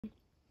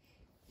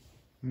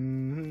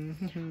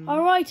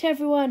Alright,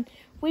 everyone.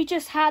 We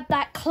just had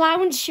that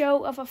clown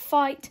show of a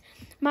fight.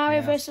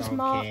 Mario versus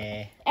Mark.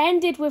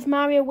 Ended with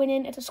Mario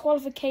winning a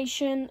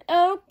disqualification.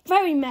 A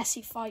very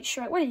messy fight,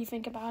 Shrek. What did you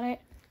think about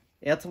it?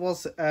 It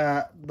was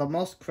the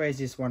most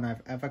craziest one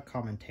I've ever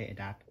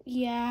commentated at.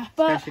 Yeah,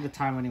 but... especially the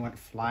time when he went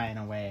flying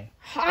away.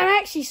 I'm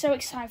actually so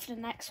excited for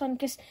the next one,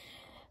 because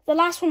the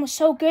last one was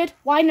so good.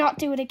 Why not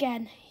do it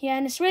again? Yeah,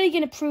 and it's really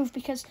going to prove,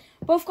 because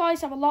both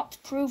guys have a lot to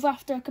prove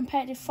after a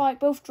competitive fight.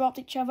 Both dropped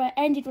each other.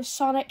 Ended with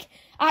Sonic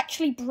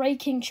actually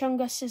breaking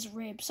Chungus's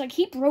ribs. Like,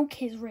 he broke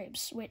his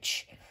ribs,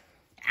 which...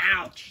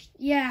 ouch.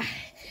 Yeah.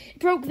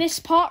 Broke this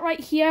part right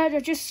here.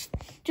 They're just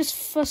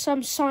for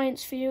some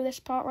science for you, this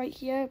part right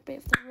here, a bit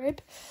of the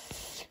rib.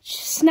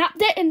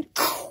 Snapped it and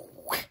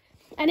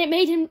it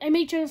made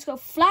Chungus go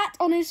flat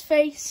on his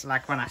face.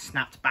 Like when I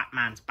snapped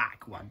Batman's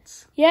back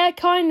once. Yeah,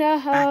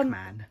 kinda.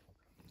 Batman.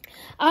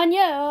 And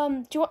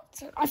yeah,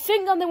 I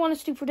think they want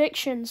us to do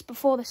predictions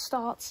before this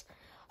starts.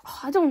 Oh,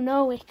 I don't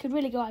know. It could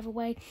really go either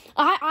way.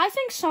 I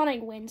think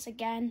Sonic wins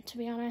again, to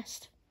be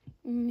honest.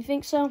 You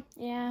think so?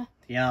 Yeah.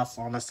 Yes,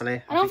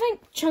 honestly. I don't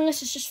think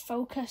Chungus is just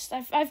focused.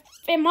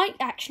 It might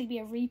actually be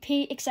a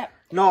repeat, except...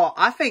 No,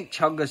 I think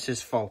Chungus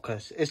is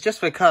focused. It's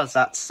just because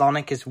that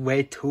Sonic is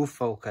way too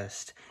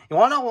focused. You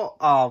want to know what...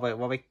 oh, wait,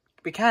 well,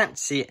 we can't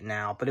see it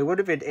now, but it would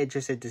have been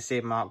interesting to see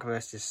Mark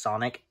versus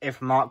Sonic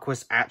if Mark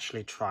was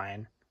actually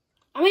trying.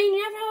 I mean,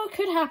 you never know what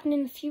could happen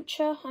in the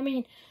future. I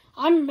mean,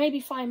 I'm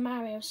maybe fighting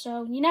Mario,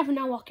 so you never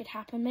know what could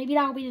happen. Maybe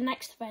that'll be the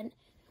next event.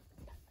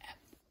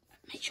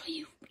 Make sure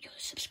your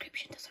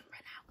subscription doesn't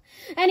run out.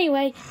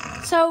 Anyway,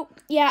 so,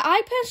 yeah,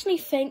 I personally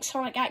think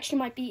Sonic actually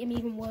might beat him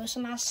even worse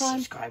than last time.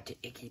 Subscribe to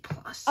Iggy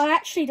Plus. I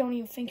actually don't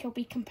even think he'll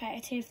be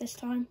competitive this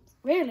time.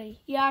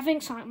 Really? Yeah, I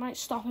think Sonic might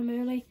stop him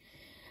early.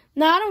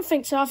 No, I don't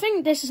think so. I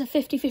think this is a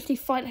 50-50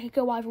 fight that could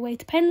go either way. It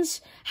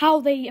depends how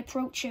they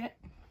approach it.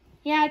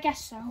 Yeah, I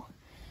guess so.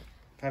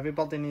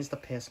 Everybody needs the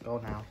piss go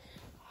now.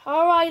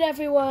 Alright,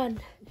 everyone.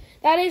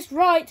 That is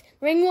right.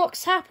 Ring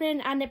walk's happening,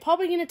 and they're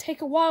probably going to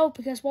take a while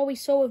because what we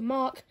saw with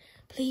Mark.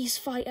 Please,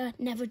 fighter,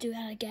 never do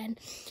that again.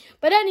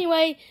 But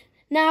anyway,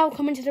 now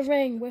coming to the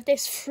ring with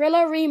this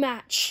thriller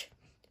rematch.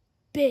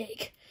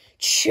 Big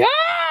Chungus!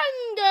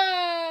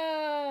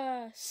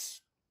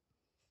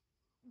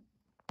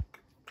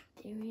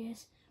 Here he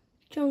is.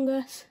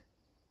 Chungus.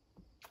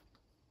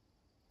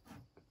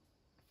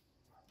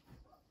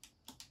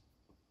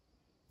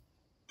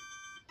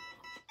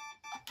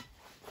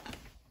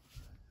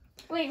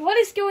 Wait, what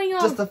is going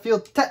on? Just a few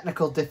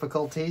technical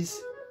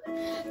difficulties.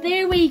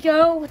 There we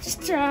go.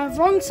 Just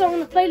wrong song on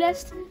the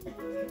playlist.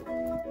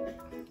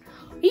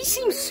 He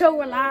seems so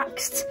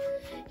relaxed.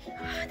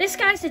 This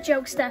guy's a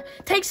jokester.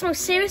 Takes the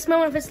most serious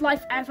moment of his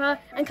life ever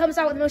and comes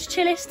out with the most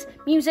chillest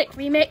music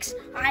remix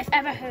I've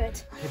ever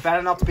heard. You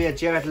better not be a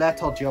Jared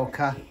Leto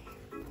joker.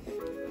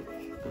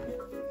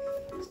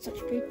 Such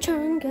great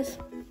Chungus.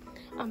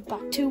 I'm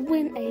back to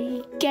win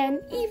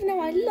again, even though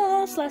I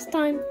lost last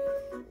time.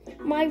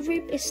 My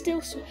rib is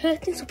still so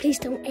hurting, so please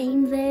don't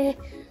aim there,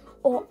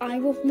 or I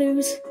will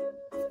lose.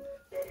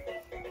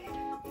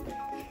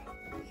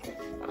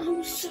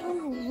 I'm so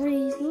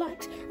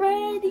relaxed,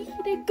 ready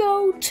to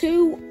go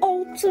to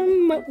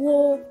ultimate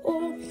war.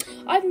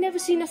 I've never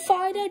seen a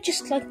fighter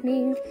just like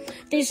me.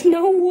 There's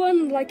no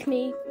one like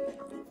me.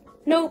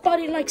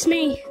 Nobody likes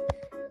me.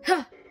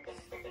 Ha!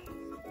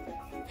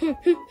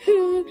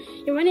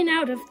 You're running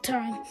out of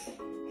time.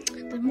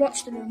 Then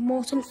watch the new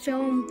Morton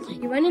film.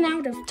 You're running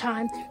out of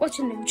time. Watch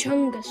the new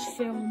Chungus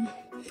film.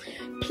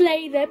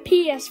 Play the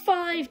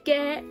PS5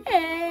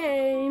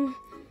 game.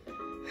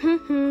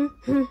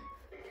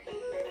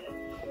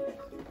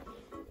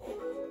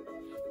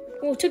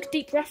 Oh, took a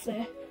deep breath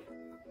there.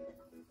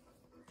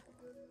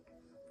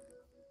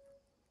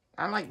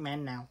 I like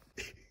men now.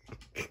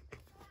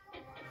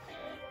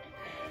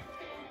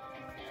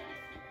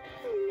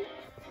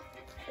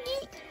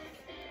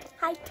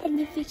 Hi,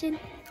 television.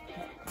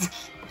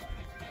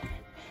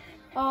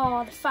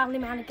 Oh, the family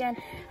man again.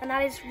 And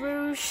that is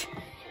Rouge,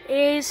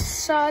 his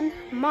son,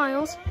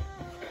 Miles.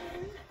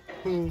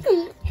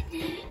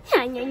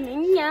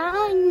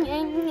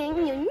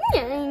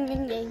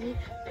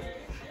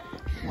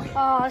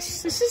 Oh,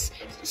 this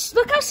is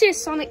look how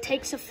serious Sonic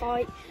takes a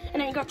fight.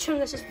 And then you got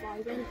Chungus just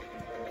vibing.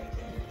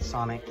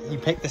 Sonic, you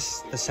picked the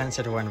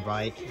censored one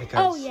right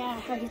because... oh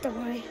yeah, don't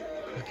worry.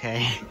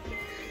 Okay.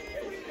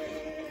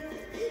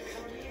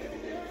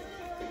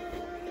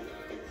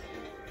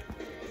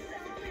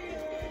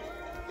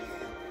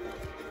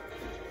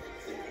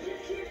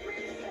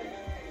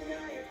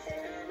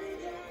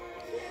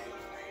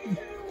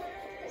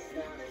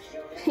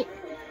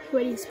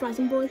 Ready,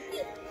 surprising boy?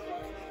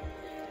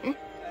 Huh?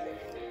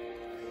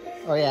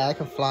 Oh yeah, I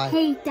can fly.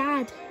 Hey,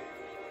 Dad.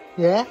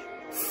 Yeah?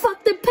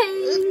 Fuck the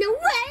pain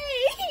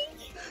away!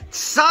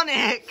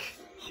 Sonic!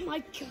 Oh my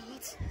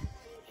god.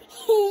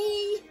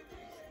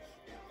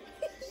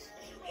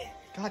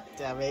 God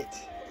damn it.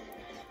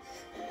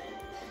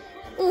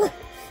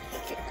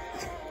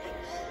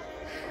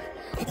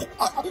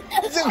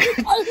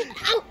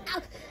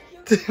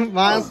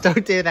 Miles,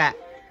 don't do that.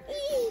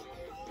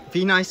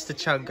 Be nice to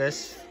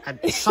Chungus. And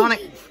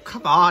Sonic,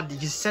 come on,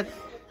 you said...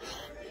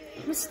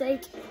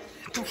 Mistake.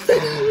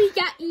 We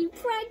got you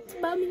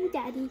pranked, Mum and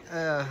Daddy.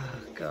 Oh,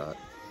 God.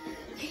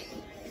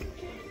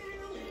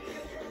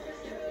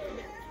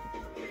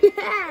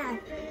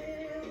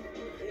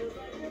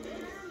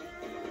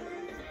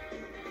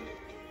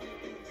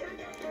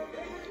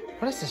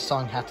 What does this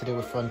song have to do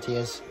with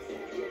Frontiers?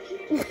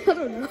 I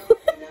don't know.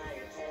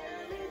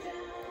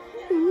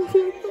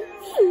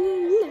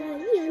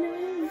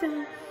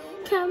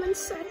 Come and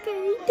suck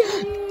a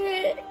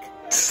dick.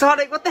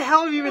 Sonic, what the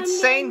hell have you been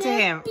saying to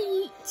him?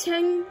 Beat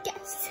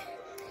Chungus.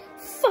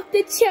 Fuck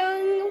the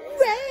chung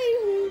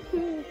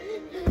ring.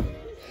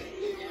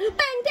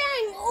 Bang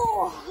bang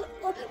oh.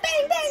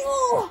 Bang bang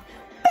oh.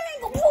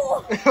 Bang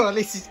oh. Well, at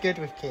least he's good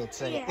with kids.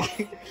 So. Yeah.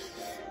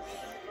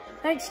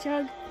 Thanks,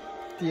 Chug.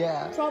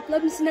 Yeah.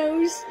 Problems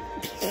knows.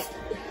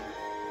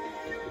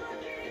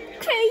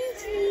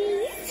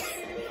 Crazy.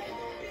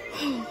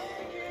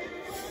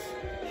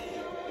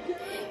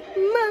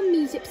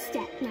 Mummy's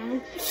upset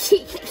now.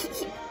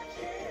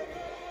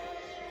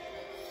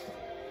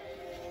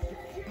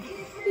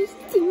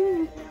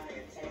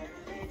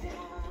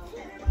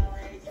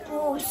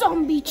 Oh,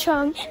 zombie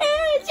Chung.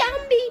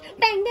 Zombie.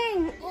 Bang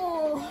bang.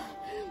 Oh.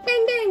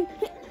 Bang bang.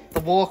 The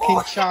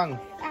walking Chung.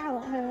 Ow,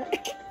 it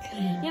hurt.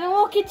 You're the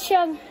walking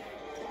Chung.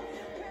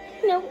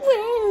 No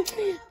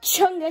way.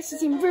 Chungus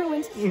is in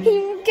ruins.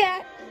 He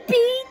got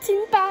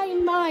beaten by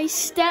my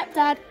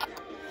stepdad.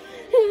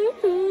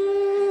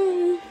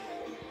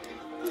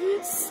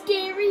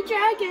 Scary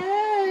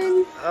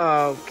dragon.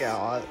 Oh,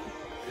 God.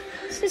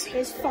 This is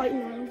his fight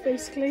now,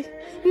 basically.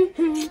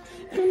 Gonna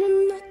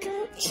knock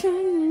out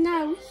Chung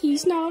now.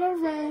 He's not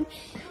around.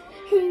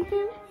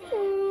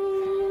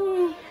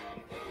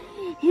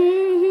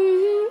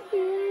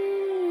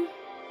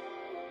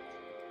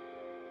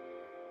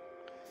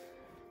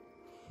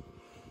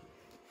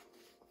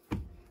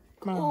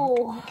 Man,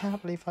 Oh. I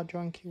can't believe how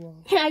drunk you are.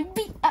 I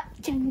beat up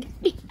Chung.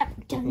 Beat up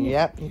Chung.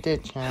 Yep, you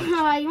did, champ.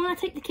 Alright, you want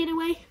to take the kid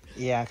away?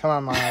 Yeah, come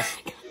on, Miles.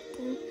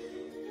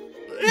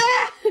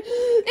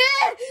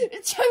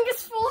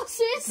 Chungus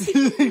forces.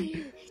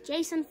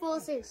 Jason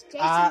forces.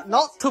 Jason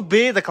Not to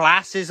be the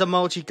glasses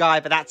emoji guy,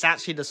 but that's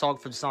actually the song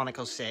from Sonic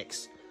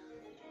 06.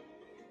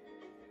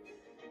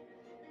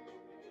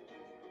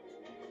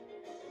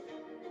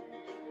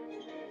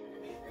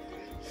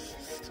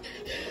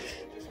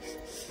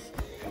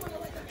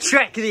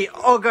 Shrek the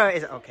Ogre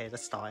is... Okay,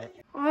 let's start it.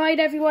 Alright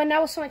everyone,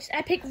 that was Sonic's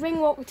epic ring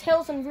walk with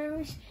Tails and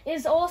Rouge. It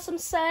is awesome,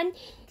 son.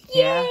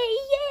 Yeah. Yay,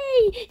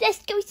 yay!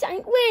 Let's go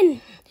Sonic win.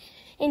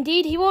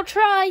 Indeed, he will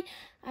try.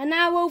 And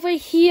now over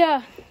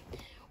here,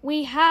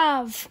 we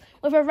have,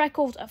 with a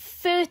record of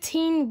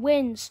 13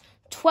 wins,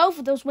 12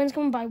 of those wins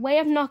coming by way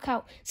of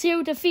knockout,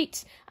 0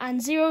 defeats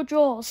and 0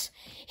 draws.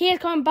 He has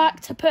come back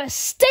to put a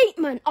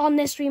statement on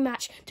this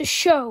rematch to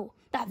show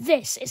that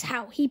this is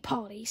how he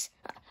parties.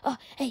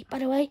 Hey, by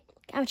the way,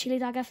 I'm a chili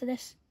dog after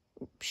this.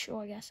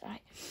 Sure, I guess. All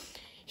right.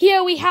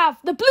 Here we have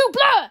the blue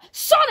blur,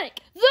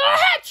 Sonic the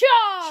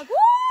Hedgehog.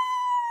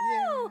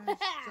 Woo!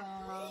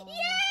 Yay!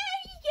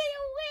 You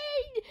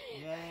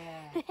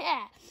win!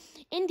 Yeah.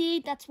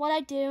 Indeed, that's what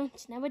I do.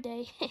 It's never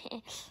day.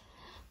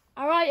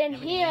 All right, and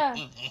here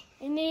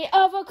in the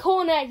other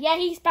corner, yeah,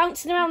 he's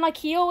bouncing around like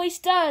he always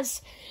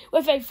does,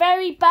 with a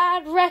very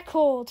bad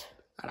record.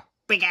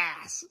 Big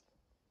ass.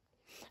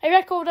 A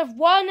record of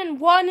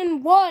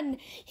 1-1-1.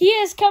 He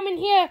is coming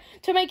here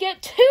to make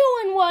it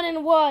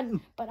 2-1-1.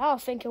 But I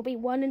think he'll be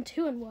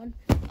 1-2-1.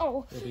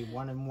 Oh. It'll be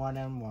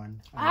 1-1-1.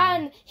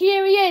 And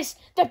here he is,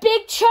 the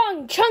big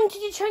Chung. Chung to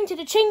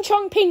the ching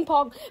chong ping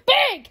pong.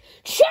 Big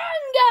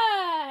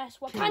Chungus!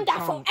 Wakanda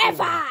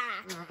forever.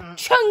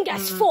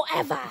 Chungus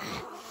forever.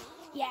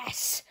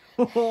 Yes.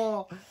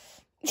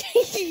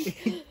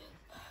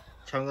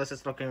 Chungus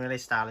is looking really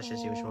stylish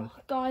as usual.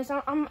 Guys,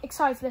 I'm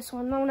excited for this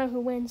one. I don't know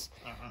who wins.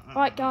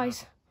 Right,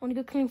 guys. I want a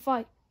good clean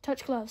fight.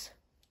 Touch gloves.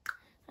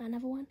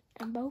 Another one.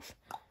 And both.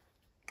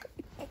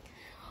 Yeah,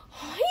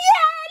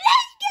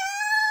 let's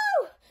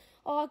go!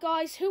 Oh,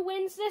 guys, who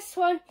wins this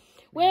one?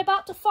 We're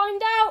about to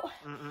find out.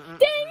 Then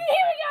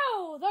here we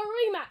go. The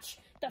rematch.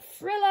 The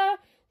thriller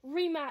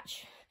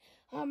rematch.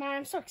 Oh, man,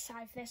 I'm so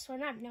excited for this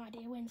one. I have no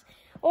idea who wins.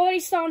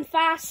 Already starting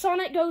fast.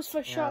 Sonic goes for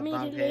a shot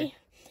immediately.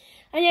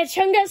 And yeah,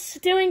 Chungus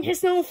doing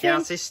his normal thing.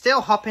 Yes, he's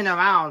still hopping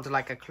around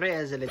like a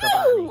crazy little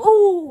bunny.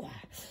 Ooh!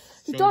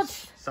 He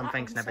dodged. Some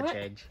things never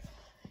change.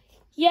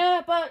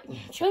 Yeah, but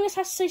Chungus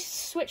has to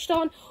switched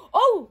on.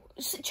 Oh!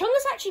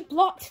 Chungus actually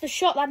blocked the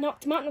shot that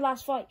knocked him out in the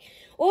last fight.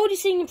 Already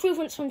seeing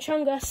improvements from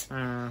Chungus.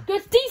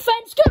 Good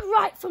defense, good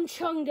right from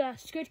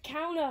Chungus. Good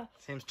counter.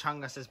 Seems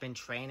Chungus has been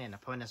training,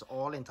 putting us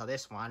all into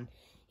this one.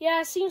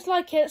 Yeah, seems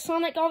like it.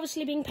 Sonic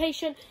obviously being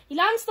patient. He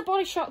lands the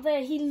body shot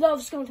there. He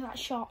loves going to that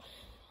shot.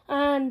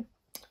 And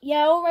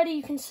yeah, already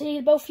you can see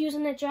both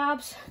using their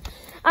jabs.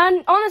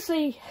 And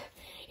honestly,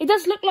 it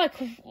does look like,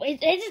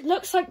 it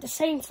looks like the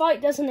same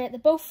fight, doesn't it? They're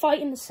both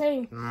fighting the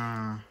same.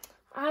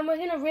 And we're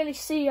going to really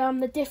see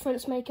the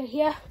difference maker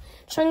here.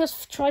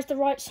 Chungus tries the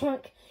right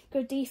Sonic,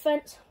 good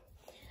defense.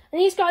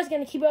 And these guys are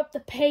going to keep up the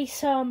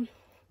pace. And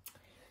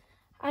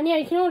yeah,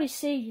 you can already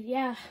see,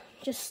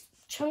 just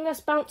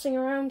Chungus bouncing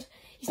around.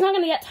 He's not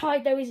going to get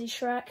tired though, is he,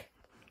 Shrek?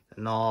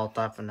 No,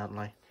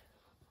 definitely.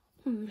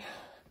 Ooh.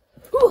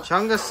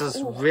 Chungus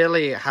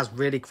has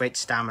really great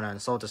stamina,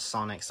 and so does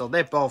Sonic. So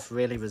they're both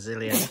really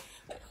resilient.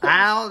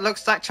 Ow,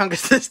 looks like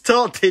Chungus is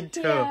taunted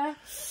too. Yeah.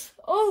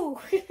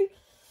 Oh.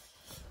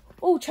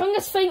 Oh,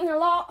 Chungus fainting a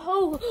lot.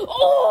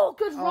 Oh,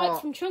 good right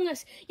from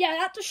Chungus. Yeah,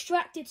 that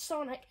distracted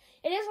Sonic.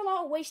 It is a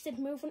lot of wasted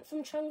movement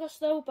from Chungus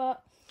though,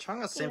 but...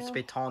 Chungus seems to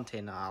be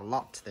taunting a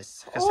lot to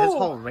this, because his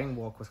whole ring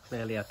walk was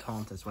clearly a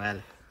taunt as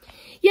well.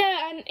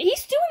 Yeah, and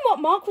he's doing what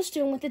Mark was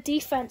doing with the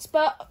defense,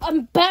 but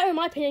better in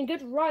my opinion.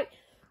 Good right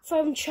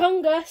from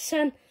Chungus,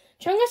 and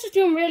Chungus is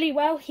doing really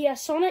well here.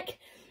 Sonic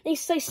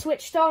needs to stay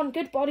switched on.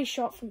 Good body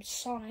shot from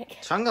Sonic.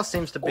 Chungus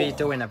seems to be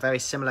doing a very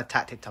similar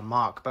tactic to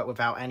Mark, but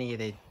without any of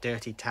the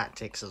dirty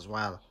tactics as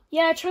well.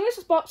 Yeah, Chungus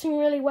is boxing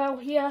really well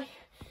here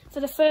for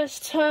the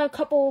first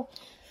couple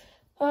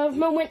of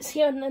moments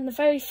here in the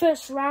very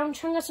first round.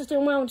 Chungus is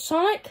doing well, and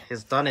Sonic...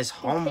 He's done his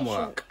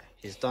homework.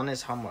 He's done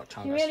his homework,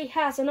 Chungus. He really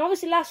has. And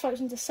obviously last fight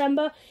was in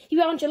December. He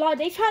went on July.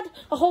 They've had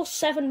a whole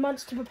 7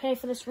 months to prepare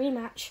for this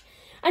rematch.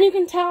 And you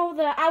can tell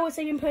the hours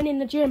they've been putting in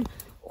the gym.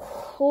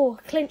 Oh,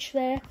 clinch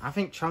there. I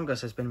think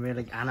Chungus has been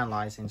really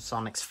analysing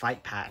Sonic's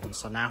fight pattern,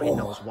 so now he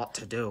knows what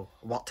to do,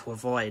 what to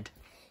avoid.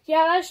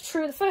 Yeah, that's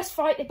true. The first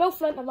fight, they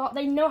both learnt a lot.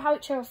 They know how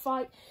each other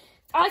fight.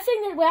 I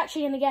think that we're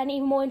actually going to get an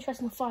even more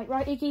interesting fight,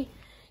 right, Iggy?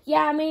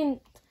 Yeah, I mean,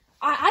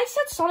 I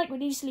said Sonic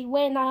would easily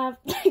win.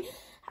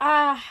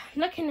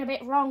 Looking a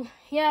bit wrong.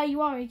 Yeah,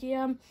 you are,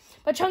 Iggy.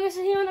 But Chungus is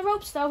here on the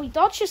ropes, though. He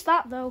dodges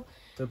that, though.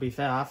 To be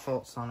fair, I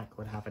thought Sonic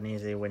would have an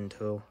easy win,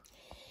 too.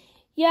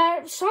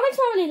 Yeah, Sonic's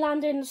not really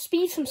landing. The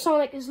speed from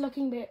Sonic is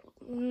looking a bit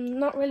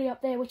not really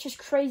up there, which is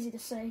crazy to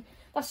say.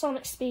 That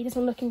Sonic's speed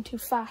isn't looking too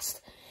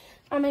fast.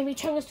 And maybe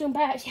Chungus doing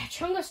better. Yeah,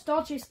 Chungus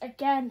dodges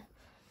again.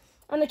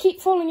 And they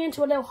keep falling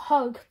into a little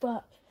hug,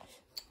 but...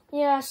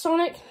 Yeah,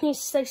 Sonic needs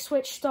to stay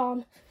switched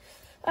on.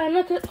 And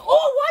look at...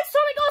 Oh, why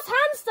Sonic got his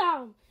hands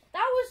down?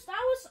 That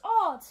was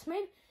odd.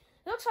 Maybe...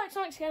 It looks like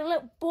Sonic's getting a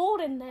little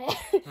bored in there.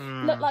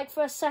 Looked like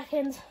for a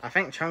second. I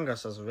think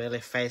Chungus has really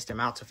phased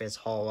him out of his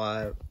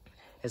whole...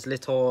 his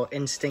little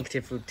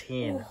instinctive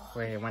routine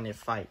when he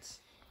fights.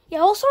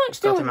 Yeah, all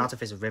Sonic's doing... Got him out of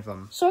his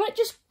rhythm. Sonic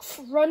just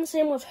runs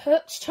in with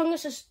hooks.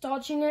 Chungus is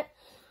dodging it.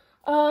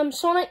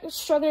 Sonic is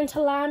struggling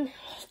to land.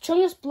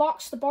 Chungus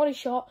blocks the body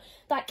shot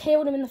that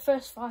killed him in the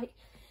first fight.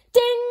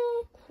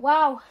 Ding!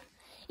 Wow.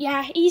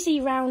 Yeah, easy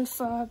round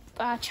for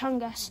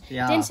Chungus.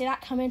 Yeah. Didn't see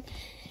that coming.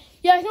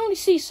 Yeah, I can only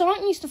see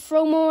Sonic needs to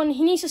throw more and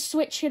he needs to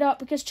switch it up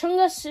because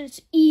Chungus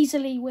is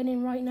easily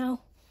winning right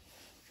now.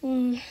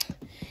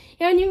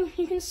 Yeah, and you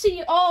can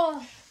see,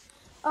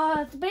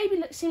 the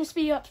baby seems to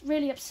be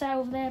really upset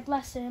over there,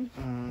 bless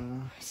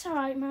him. It's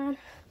alright, man.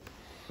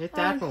 Your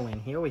dad will win,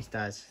 he always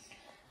does.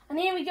 And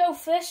here we go,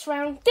 first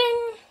round,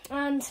 ding!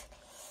 And,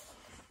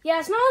 yeah,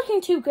 it's not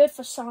looking too good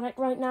for Sonic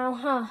right now,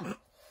 huh?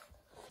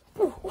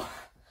 Ooh.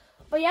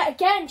 But yeah,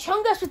 again,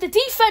 Chungus with the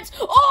defense.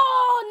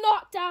 Oh,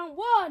 knocked down.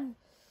 1,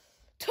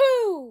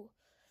 2,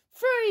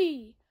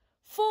 3,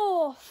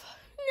 4. No!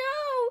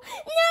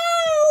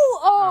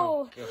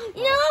 Oh,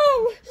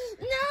 no!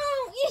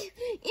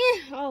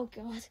 Oh,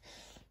 God.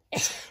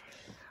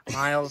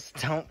 Miles,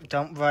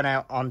 don't run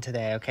out onto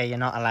there, okay? You're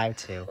not allowed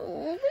to.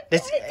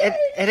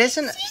 It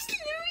isn't...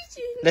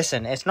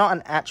 Listen, it's not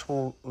an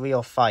actual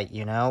real fight,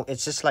 you know?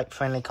 It's just like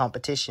friendly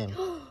competition.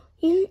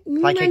 You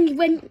mean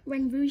like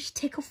when Rouge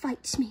Tickle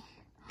fights me?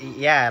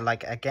 Yeah,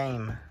 like a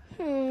game.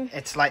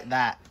 It's like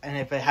that, and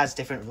if it has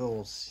different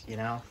rules, you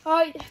know?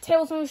 Alright,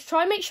 Tails Rouge,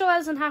 try and make sure that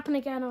doesn't happen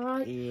again,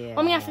 alright? Yeah. I'm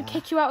gonna have to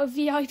kick you out of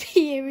VIP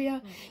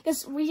area,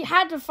 because we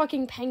had a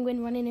fucking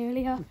penguin running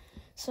earlier,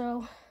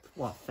 so...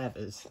 What,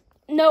 Feathers?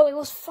 No, it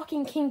was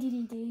fucking King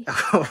DDD.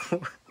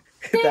 Oh,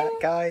 that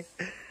guy.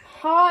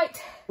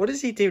 Alright. What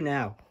does he do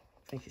now?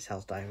 I think he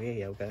sells diarrhea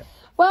yogurt.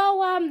 Well,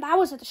 that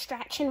was a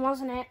distraction,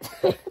 wasn't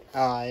it?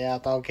 Oh, yeah,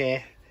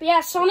 okay. But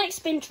yeah, Sonic's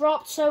been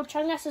dropped, so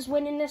Chungus is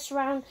winning this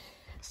round.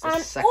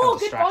 And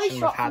good body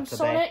shot from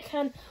Sonic.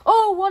 And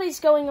what is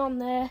going on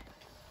there?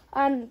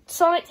 And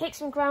Sonic takes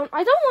some ground.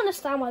 I don't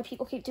understand why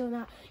people keep doing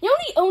that. You're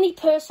the only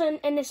person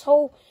in this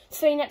whole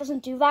thing that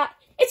doesn't do that.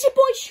 It's your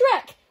boy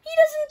Shrek. He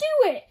doesn't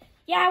do it.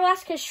 Yeah, well,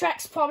 that's because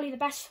Shrek's probably the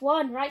best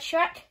one, right,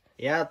 Shrek?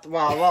 Yeah,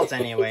 well, it was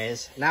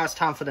anyways. Now it's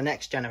time for the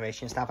next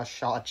generation to have a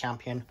shot at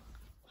champion.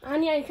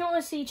 And yeah, you can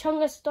always see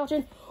Chungus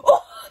dodging.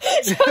 Oh,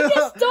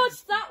 Chungus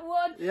dodged that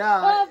one.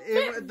 Yeah,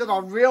 it did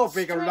a real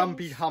big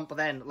lumpy hump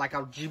then, like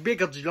a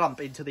bigger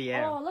jump into the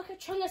air. Oh, look at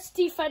Chungus'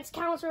 defense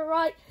counter,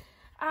 right?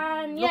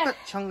 And yeah. Look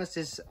at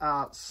Chungus's,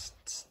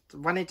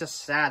 when he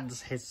just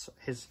stands, his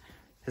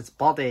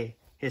body,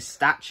 his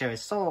stature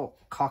is so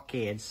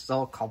cocky and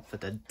so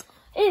confident.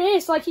 It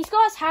is, like he's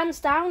got his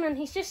hands down and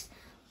he's just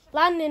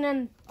landing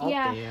and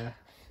yeah. Dear.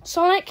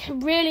 Sonic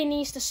really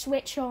needs to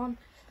switch on.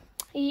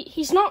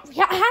 He's not...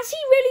 Has he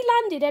really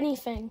landed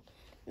anything?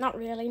 Not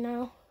really,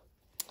 no.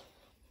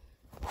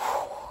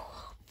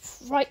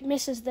 right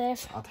misses there.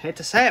 I'd hate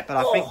to say it, but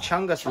I think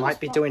Chungus might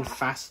be doing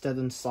faster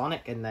than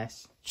Sonic in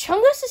this.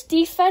 Chungus'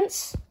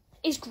 defense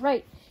is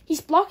great.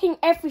 He's blocking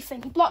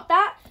everything. He blocked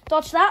that,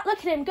 dodged that. Look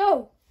at him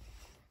go.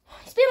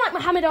 He's been like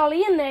Muhammad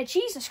Ali in there.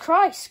 Jesus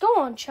Christ. Go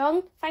on,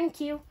 Chung. Thank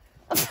you.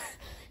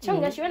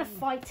 Chungus, you're in a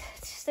fight.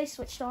 Stay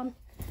switched on.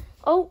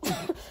 Oh,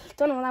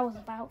 don't know what that was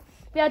about.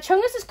 But yeah,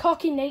 Chungus'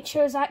 cocky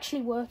nature is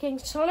actually working.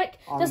 Sonic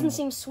doesn't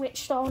seem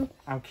switched on.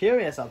 I'm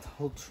curious at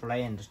who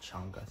trained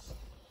Chungus.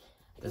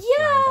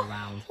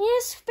 Yeah, he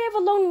is a bit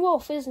of a lone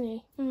wolf, isn't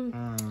he?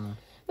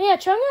 But yeah,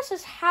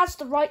 Chungus has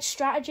the right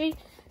strategy.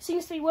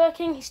 Seems to be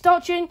working. He's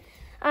dodging.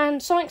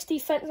 And Sonic's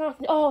defense...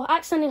 Oh,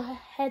 accidental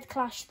head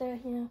clash there,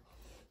 yeah.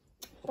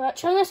 But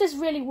Chungus is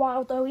really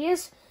wild, though. He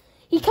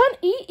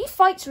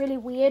fights really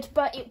weird,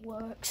 but it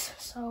works.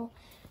 So,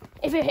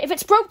 if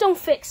it's broke, don't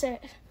fix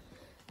it.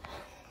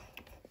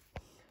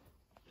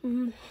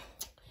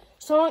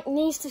 Sonic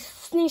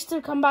needs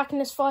to come back in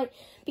this fight.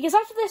 Because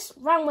after this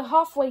round, we're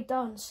halfway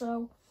done.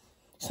 So,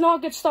 it's not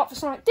a good start for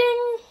Sonic.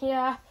 Ding!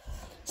 Yeah.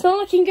 It's not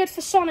looking good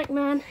for Sonic,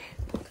 man.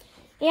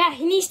 Yeah,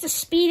 he needs to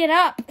speed it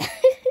up.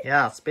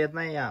 Yeah, speed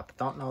me up.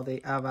 Don't know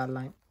the other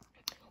line.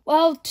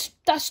 Well,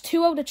 that's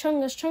 2-0 to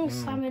Chungus.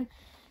 Chungus having...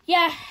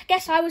 Yeah, I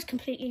guess I was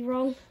completely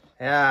wrong.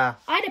 Yeah.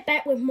 I had a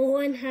bet with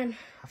Morn and...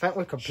 I think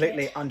we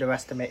completely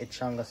underestimated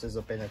Chungus'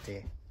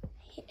 ability.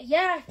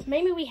 Yeah,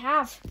 maybe we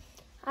have.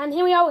 And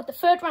here we are with the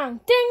third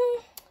round. Ding!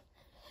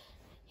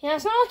 Yeah,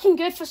 it's not looking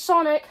good for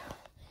Sonic.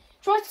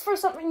 Tries to throw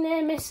something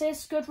there,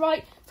 misses. Good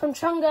right from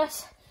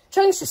Chungus.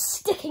 Chungus just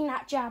sticking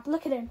that jab.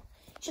 Look at him.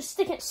 Just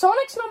sticking it.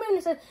 Sonic's not moving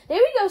his head. There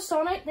we go,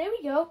 Sonic. There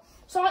we go.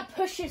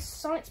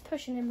 Sonic's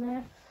pushing him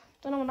there.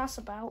 Don't know what that's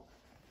about.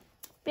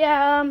 But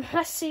yeah,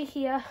 let's see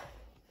here.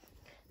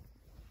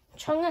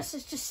 Chungus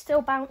is just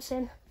still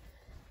bouncing.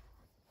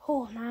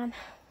 Oh, man.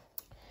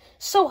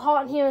 So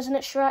hot in here, isn't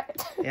it,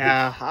 Shrek?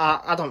 Yeah,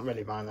 I don't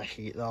really mind the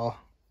heat, though.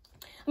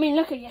 I mean,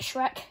 look at you,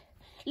 Shrek.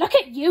 Look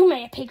at you,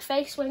 Mayor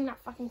Pigface, wearing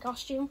that fucking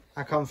costume.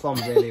 I come from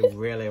really,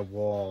 really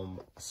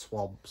warm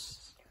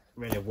swamps.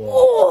 Really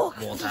warm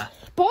water.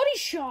 Body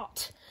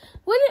shot.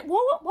 What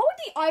would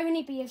the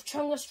irony be if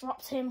Chungus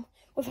dropped him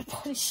with a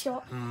body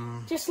shot?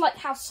 Just like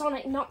how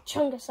Sonic knocked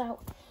Chungus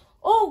out.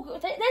 Oh,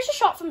 there's a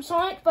shot from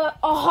Sonic, but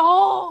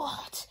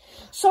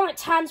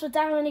Sonic's hands were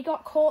down and he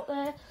got caught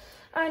there.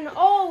 And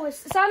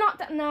is that not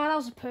that? Nah, that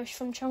was a push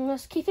from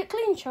Chungus. Keep it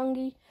clean,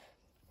 Chungy.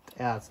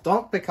 Yeah,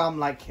 don't become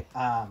like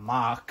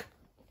Mark.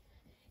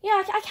 Yeah,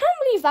 I can't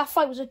believe that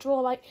fight was a draw.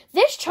 Like,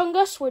 this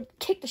Chungus would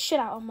kick the shit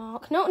out of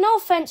Mark. No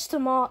offense to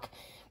Mark,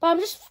 but I'm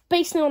just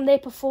basing it on their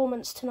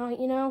performance tonight,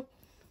 you know?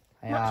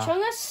 Yeah.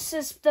 Chungus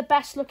is the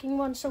best looking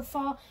one so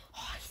far.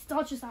 Oh, he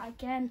dodges that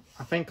again.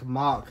 I think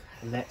Mark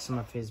let some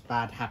of his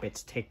bad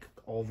habits take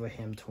over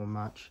him too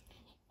much.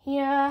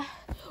 Yeah.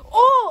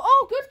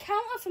 Oh, good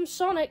counter from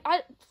Sonic.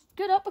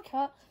 Good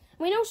uppercut.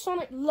 We know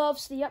Sonic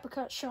loves the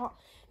uppercut shot.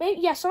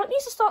 Sonic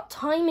needs to start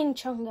timing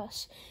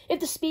Chungus.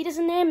 If the speed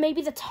isn't there,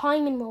 maybe the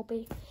timing will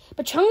be.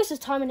 But Chungus'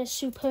 timing is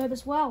superb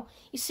as well.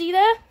 You see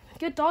there?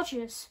 Good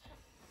dodges.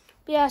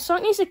 But yeah,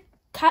 Sonic needs to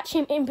catch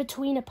him in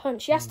between a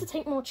punch. He has to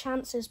take more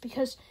chances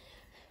because,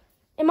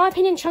 in my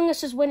opinion,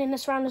 Chungus is winning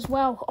this round as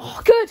well.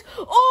 Oh, good.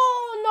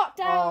 Oh,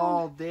 knockdown.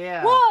 Oh,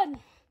 dear. 1,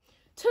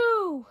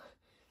 2,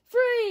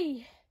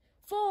 3,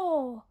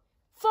 4,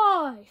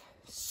 5,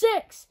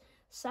 6,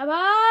 7,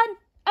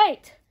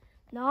 8,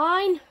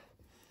 9...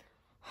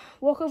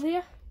 Walk over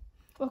here.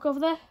 Walk over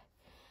there.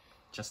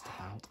 Just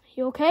about.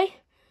 You okay?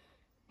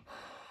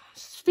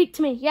 Speak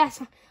to me.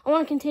 Yes, I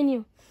want to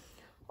continue.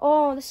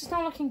 Oh, this is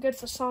not looking good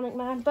for Sonic,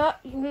 man.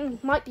 But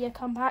might be a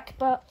comeback.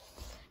 But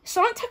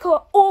Sonic took an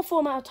awful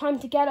amount of time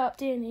to get up,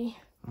 didn't he?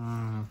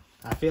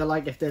 I feel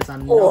like if there's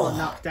another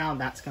knockdown,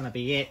 that's going to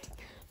be it.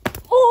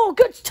 Oh,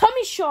 good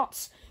tummy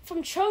shots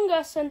from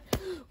Chungus. And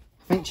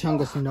I think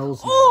Chungus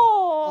knows now.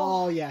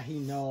 Oh, yeah, he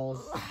knows.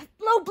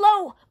 Low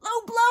blow.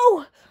 Low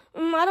blow.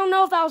 I don't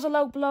know if that was a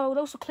low blow.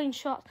 Those were clean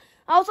shots.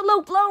 That was a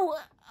low blow.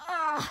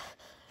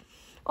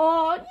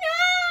 Oh, no.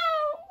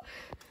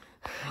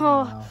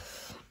 Oh,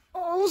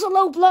 it was a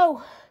low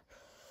blow.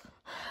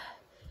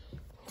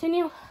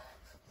 Continue.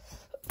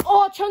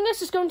 Oh,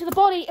 Chungus is going to the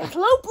body.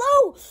 Low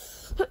blow.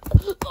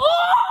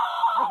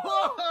 Oh!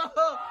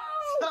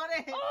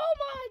 Sonic. Oh,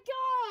 my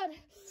God.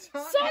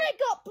 Sonic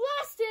got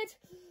blasted.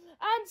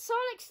 And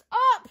Sonic's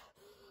up.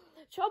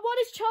 What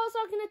is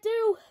Charizard going to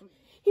do?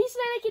 He's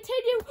going to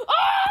continue.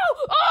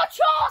 Oh,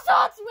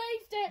 Charizard's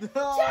waved it.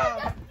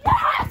 Chungus,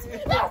 yes!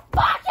 Let's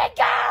fucking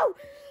go!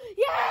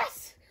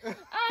 Yes!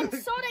 And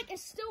Sonic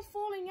is still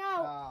falling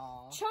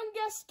out.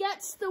 Chungus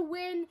gets the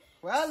win.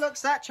 Well,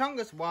 looks like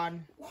Chungus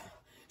won.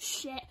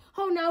 Shit.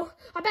 Oh, no.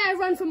 I better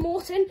run for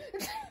Morton.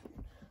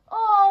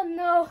 Oh,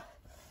 no.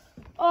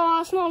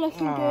 Oh, it's not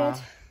looking good.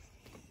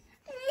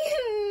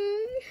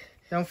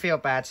 Don't feel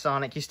bad,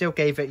 Sonic. You still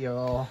gave it your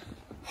all.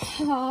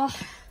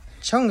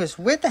 Chungus,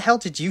 where the hell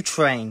did you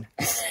train?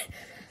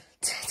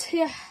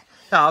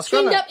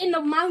 Trained up in the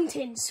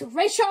mountains.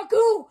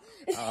 Retards.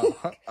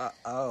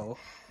 Oh.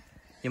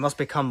 You must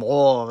become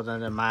more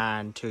than a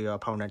man to your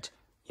opponent.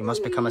 You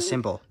must become a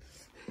symbol.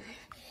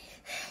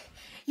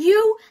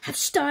 You have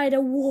started a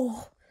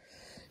war.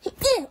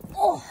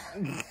 Oh.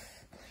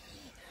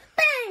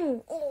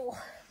 Bang! Oh.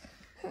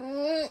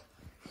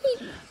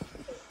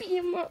 Beat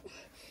him up.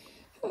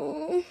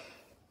 Oh,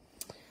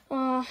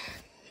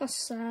 that's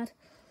sad.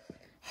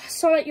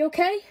 Sorry, you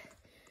okay?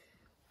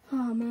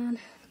 Oh man.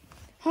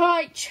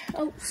 Alright.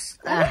 Oh,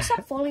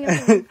 stop falling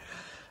over.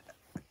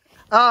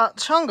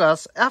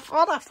 Chungus,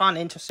 what I find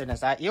interesting is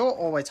that you're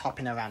always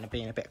hopping around and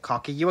being a bit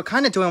cocky. You were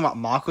kind of doing what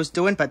Mark was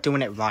doing, but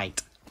doing it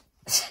right.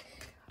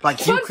 Like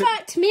Fun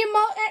fact, me and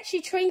Mark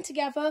actually trained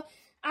together,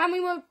 and we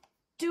were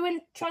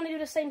trying to do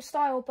the same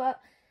style,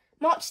 but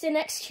Mark just didn't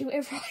execute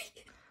it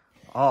right.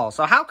 Oh,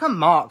 so how come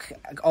Mark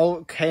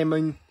came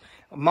in?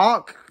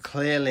 Mark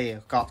clearly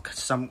got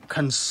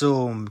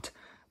consumed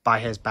by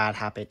his bad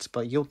habits,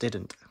 but you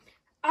didn't.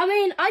 I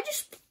mean,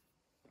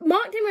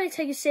 Mark didn't really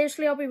take it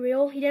seriously, I'll be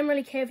real. He didn't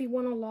really care if he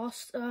won or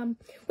lost.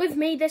 With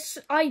me,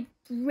 I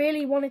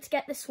really wanted to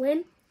get this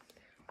win.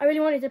 I really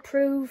wanted to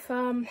prove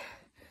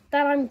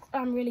that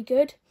I'm really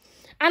good.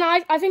 And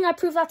I think I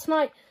proved that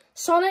tonight.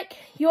 Sonic,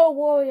 you're a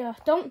warrior.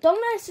 Don't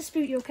let us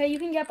dispute you, okay? You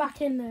can get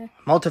back in there.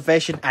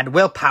 Motivation and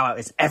willpower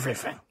is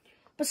everything.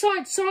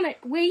 Besides, Sonic,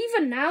 we're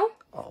even now.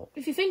 Oh.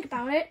 If you think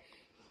about it.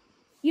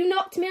 You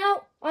knocked me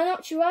out. I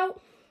knocked you out.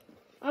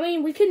 I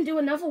mean, we can do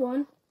another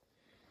one.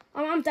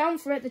 I'm down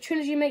for it. The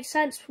trilogy makes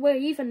sense. We're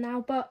even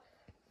now. But,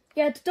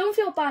 yeah, don't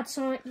feel bad,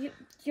 Sonic.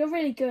 You're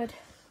really good.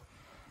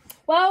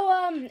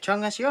 Well,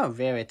 Chungus, you're a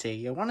rarity.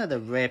 You're one of the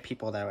rare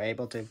people that are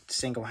able to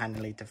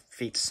single-handedly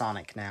defeat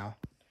Sonic now.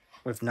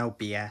 With no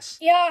BS.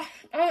 Yeah,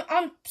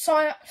 I'm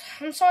sorry.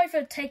 I'm sorry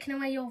for taking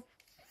away your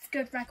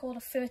good record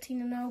of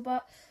 13-0,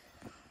 but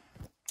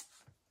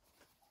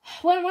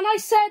when I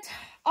said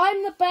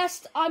I'm the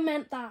best, I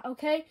meant that,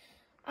 okay?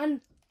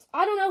 And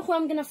I don't know who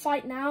I'm gonna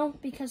fight now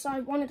because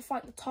I wanted to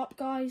fight the top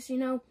guys. You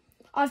know,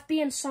 I've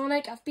beaten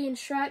Sonic, I've beaten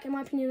Shrek. In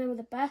my opinion, they were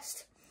the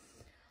best.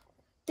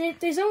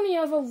 There's only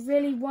ever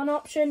really one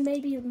option,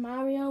 maybe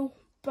Mario.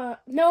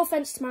 But no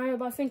offense to Mario,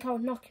 but I think I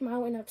would knock him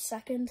out in a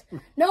second.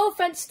 No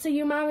offense to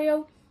you,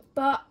 Mario,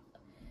 but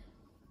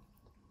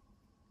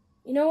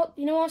you know what?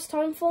 You know what it's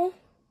time for?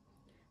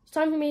 It's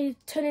time for me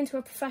to turn into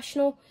a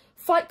professional,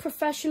 fight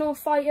professional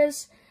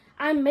fighters,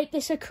 and make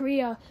this a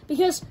career.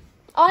 Because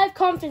I have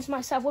confidence in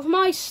myself. With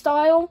my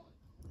style,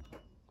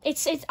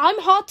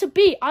 I'm hard to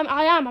beat.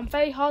 I'm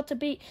very hard to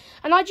beat.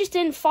 And I just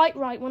didn't fight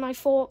right when I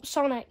fought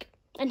Sonic,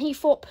 and he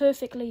fought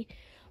perfectly.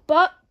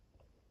 But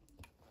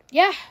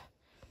yeah.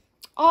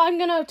 I'm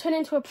going to turn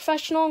into a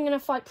professional. I'm going to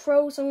fight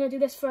pros. I'm going to do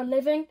this for a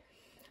living.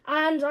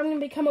 And I'm going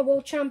to become a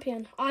world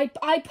champion. I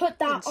put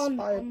that on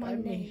my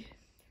name.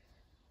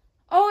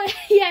 Oh,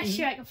 yeah,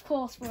 Shrek, of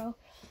course, bro.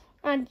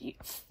 And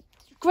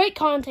great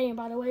commentating,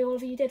 by the way. All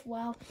of you did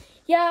well.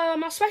 Yeah,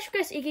 my special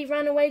guest, Iggy,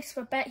 ran away because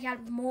I bet he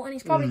had more. And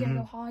he's probably going to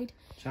go hide.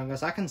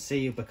 Chungus, I can see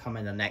you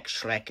becoming the next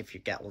Shrek if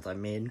you get what I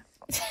mean.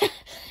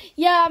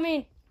 Yeah, I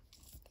mean,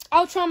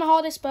 I'll try my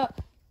hardest, but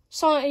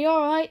Sonic, are you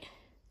alright?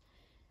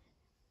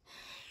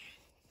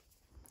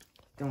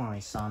 Don't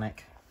worry,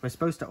 Sonic. We're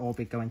supposed to all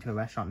be going to a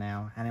restaurant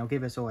now, and it'll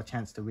give us all a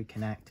chance to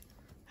reconnect.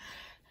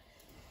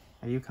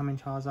 Are you coming,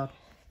 Charizard?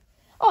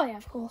 Oh, yeah,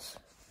 of course.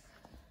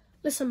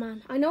 Listen,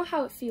 man, I know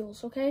how it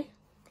feels, okay?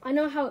 I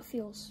know how it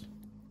feels.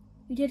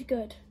 You did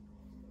good.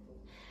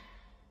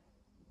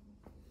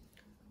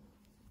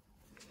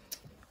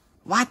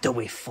 Why do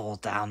we fall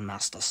down,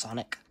 Master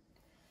Sonic?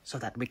 So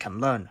that we can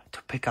learn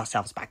to pick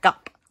ourselves back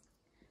up.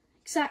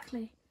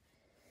 Exactly.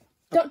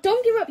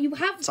 Don't give up. You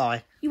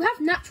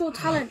have natural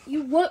talent.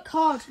 You work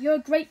hard. You're a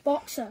great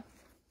boxer.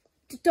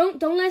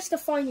 Don't let us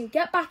define you.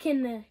 Get back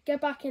in there.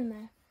 Get back in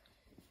there.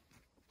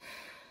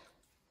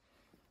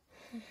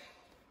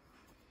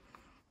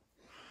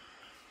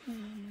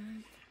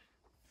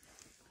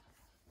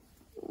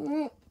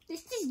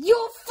 This is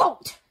your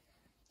fault.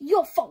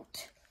 Your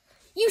fault.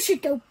 You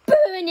should go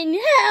burn in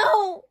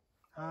hell.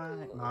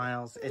 Alright,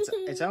 Miles.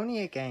 It's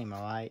only a game,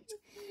 alright?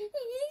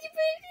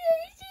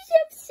 He's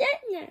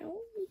upset now.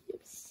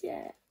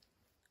 Yeah.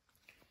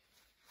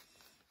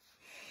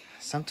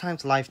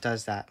 Sometimes life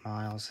does that,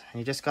 Miles, and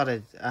you just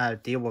gotta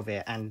deal with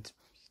it and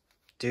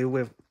do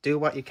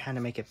what you can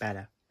to make it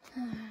better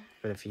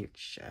for the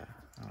future.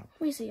 Oh.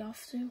 Where's he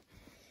off to?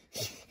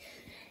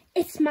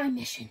 It's my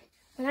mission.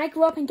 When I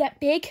grow up and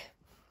get big,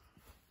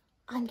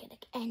 I'm gonna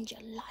end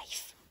your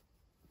life.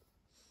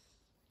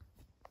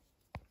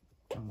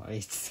 Don't worry,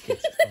 it's good.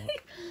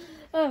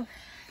 Oh.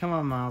 Come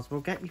on, Miles,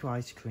 we'll get you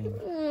ice cream.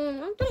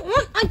 I don't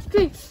want ice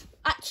cream.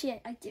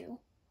 Actually, I do.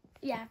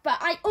 Yeah, but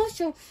I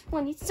also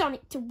wanted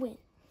Sonic to win.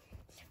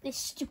 This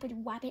stupid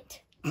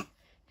rabbit.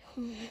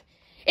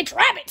 It's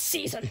rabbit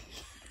season.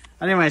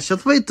 Anyway,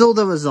 should we do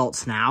the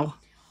results now?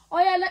 Oh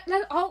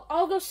yeah,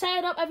 I'll go set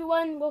it up,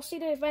 everyone. We'll see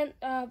the event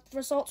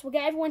results. We'll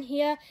get everyone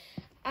here,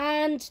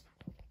 and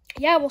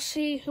yeah, we'll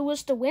see who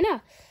was the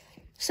winner.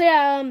 So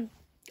yeah,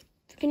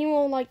 can you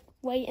all like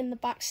wait in the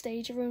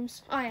backstage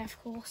rooms? Oh yeah, of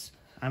course.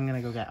 I'm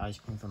gonna go get ice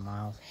cream from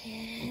Miles.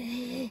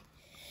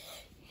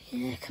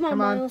 Yeah, come on,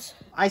 Miles.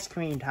 Ice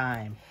cream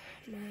time.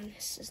 man,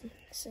 this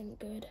isn't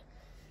good.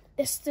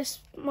 This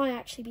might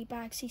actually be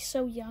bad 'cause he's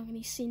so young and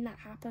he's seen that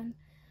happen.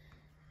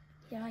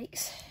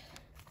 Yikes.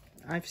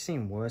 I've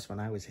seen worse when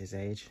I was his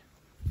age.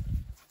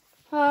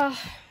 God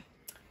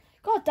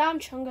damn,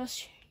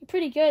 Chungus, you're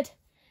pretty good.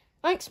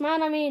 Thanks,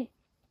 man. I mean,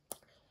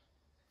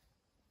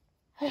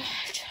 I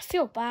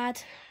feel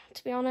bad,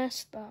 to be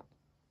honest, but...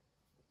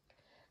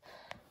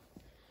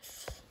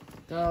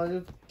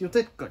 Oh, you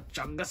did good,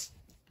 Chungus.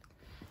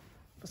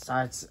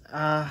 Besides,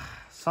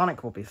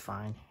 Sonic will be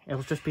fine.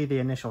 It'll just be the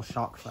initial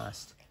shock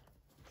first.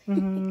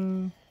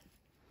 You're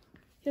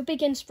a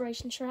big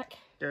inspiration, Shrek.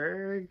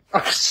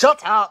 Oh,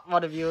 shut up,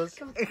 one of yours.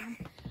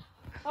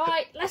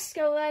 Alright, let's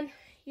go then.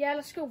 Yeah,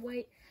 let's go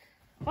wait.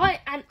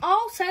 Alright, and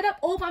I'll set up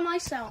all by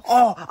myself.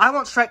 Oh, I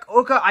want Shrek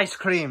Ogre ice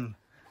cream.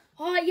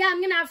 Alright, yeah,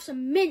 I'm gonna have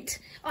some mint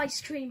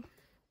ice cream.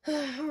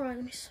 Alright,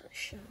 let me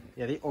show.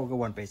 Yeah, the Ogre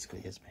one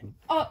basically is mint.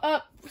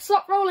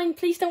 Stop rolling.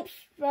 Please don't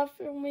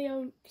film me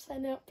on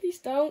setting up. Please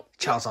don't.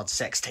 Charles on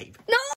sex tape. No!